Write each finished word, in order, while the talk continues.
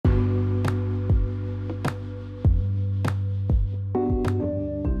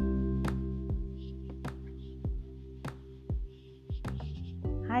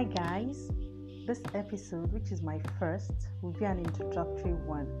Hi guys, this episode, which is my first, will be an introductory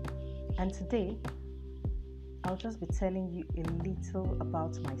one. And today, I'll just be telling you a little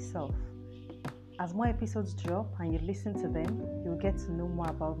about myself. As more episodes drop and you listen to them, you'll get to know more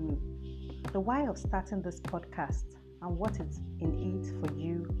about me, the why of starting this podcast, and what is in it for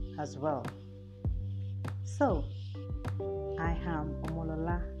you as well. So, I am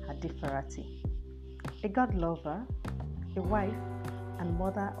Omolola Adifarati, a God lover, a wife, and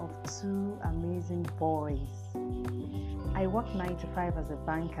mother of two amazing boys. I work 9 to 5 as a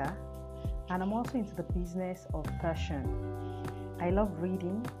banker, and I'm also into the business of fashion. I love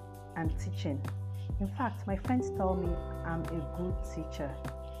reading and teaching. In fact, my friends tell me I'm a good teacher.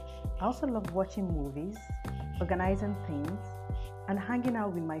 I also love watching movies, organizing things, and hanging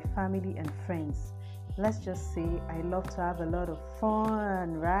out with my family and friends. Let's just say I love to have a lot of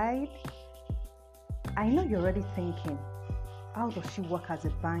fun, right? I know you're already thinking, how does she work as a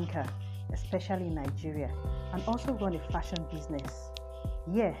banker, especially in Nigeria, and also run a fashion business?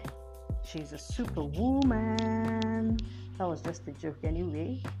 Yeah, she's a superwoman. That was just a joke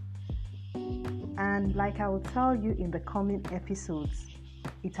anyway. And like I will tell you in the coming episodes,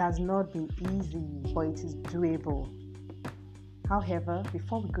 it has not been easy, but it is doable. However,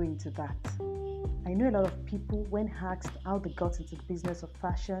 before we go into that, I know a lot of people, when asked how they got into the business of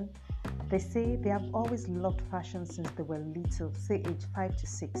fashion, they say they have always loved fashion since they were little, say age 5 to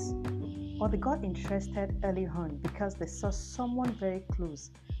 6. Or they got interested early on because they saw someone very close,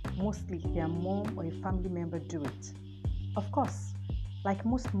 mostly their mom or a family member, do it. Of course, like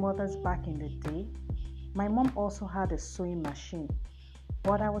most mothers back in the day, my mom also had a sewing machine,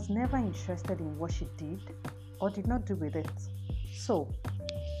 but I was never interested in what she did or did not do with it. So,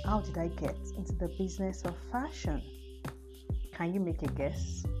 how did I get into the business of fashion? Can you make a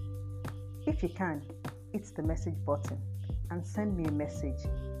guess? If you can, hit the message button and send me a message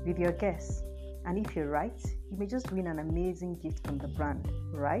with your guess. And if you're right, you may just win an amazing gift from the brand,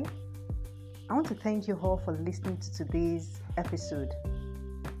 right? I want to thank you all for listening to today's episode.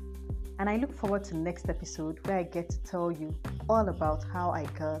 And I look forward to next episode where I get to tell you all about how I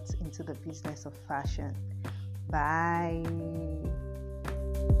got into the business of fashion. Bye.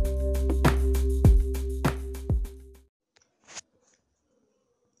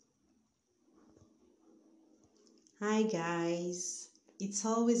 Hi guys, it's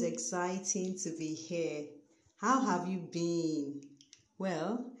always exciting to be here. How have you been?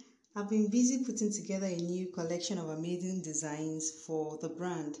 Well, I've been busy putting together a new collection of amazing designs for the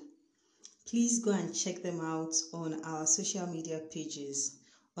brand. Please go and check them out on our social media pages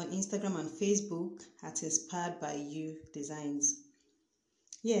on Instagram and Facebook at Inspired by You Designs.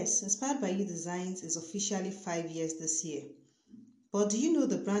 Yes, Inspired by You Designs is officially 5 years this year. But do you know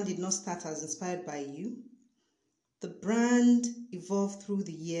the brand did not start as Inspired by You? The brand evolved through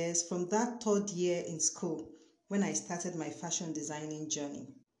the years from that third year in school when I started my fashion designing journey.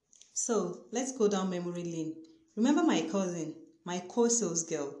 So let's go down memory lane. Remember my cousin, my co-sales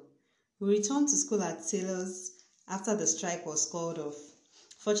girl? We returned to school at Taylor's after the strike was called off.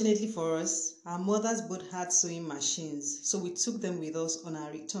 Fortunately for us, our mothers both had sewing machines, so we took them with us on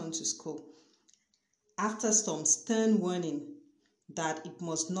our return to school. After some stern warning that it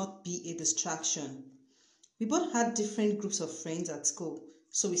must not be a distraction, we both had different groups of friends at school,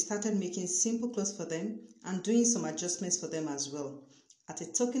 so we started making simple clothes for them and doing some adjustments for them as well, at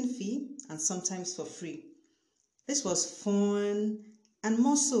a token fee and sometimes for free. This was fun, and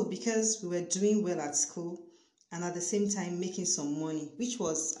more so because we were doing well at school and at the same time making some money, which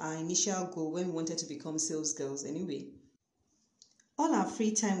was our initial goal when we wanted to become sales girls anyway. All our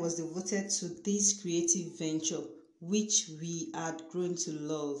free time was devoted to this creative venture, which we had grown to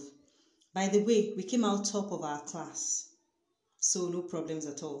love. By the way, we came out top of our class, so no problems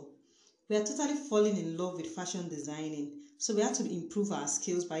at all. We are totally falling in love with fashion designing, so we had to improve our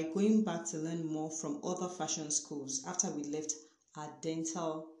skills by going back to learn more from other fashion schools after we left our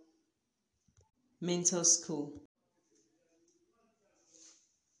dental mentor school.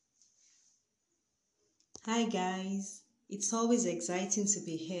 Hi guys, it's always exciting to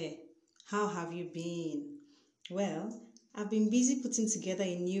be here. How have you been? Well, I've been busy putting together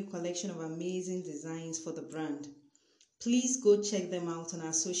a new collection of amazing designs for the brand. Please go check them out on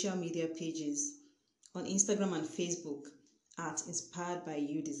our social media pages on Instagram and Facebook at Inspired by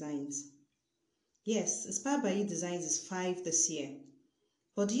You Designs. Yes, Inspired by You Designs is 5 this year.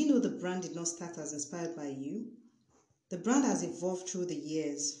 But do you know the brand did not start as Inspired by You? The brand has evolved through the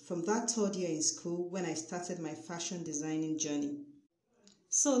years, from that third year in school when I started my fashion designing journey.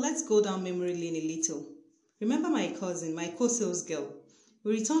 So let's go down memory lane a little. Remember my cousin, my co-sales girl?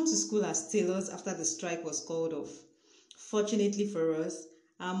 We returned to school as tailors after the strike was called off. Fortunately for us,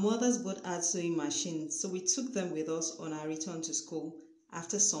 Our mothers both had sewing machines, so we took them with us on our return to school.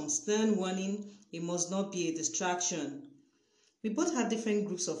 After some stern warning, it must not be a distraction. We both had different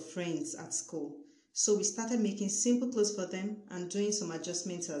groups of friends at school, so we started making simple clothes for them and doing some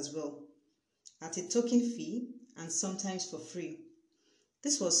adjustments as well, at a token fee and sometimes for free.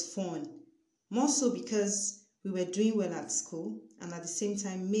 This was fun, more so because we were doing well at school and at the same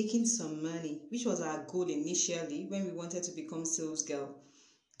time making some money, which was our goal initially when we wanted to become sales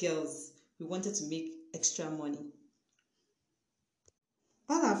girls. We wanted to make extra money.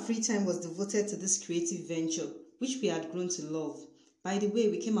 All our free time was devoted to this creative venture, which we had grown to love. By the way,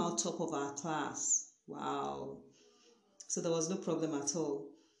 we came out top of our class. Wow. So there was no problem at all.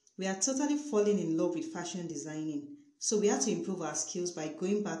 We had totally fallen in love with fashion designing, so we had to improve our skills by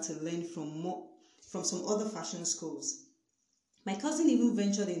going back to learn from some other fashion schools. My cousin even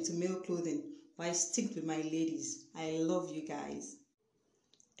ventured into male clothing, but I sticked with my ladies. I love you guys.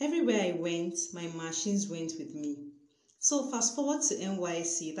 Everywhere I went, my machines went with me. So fast forward to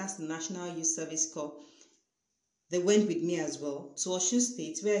NYSC, that's the National Youth Service Corps. They went with me as well to Osun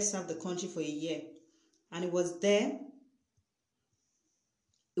State, where I served the country for a year. And it was there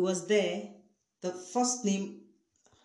the first name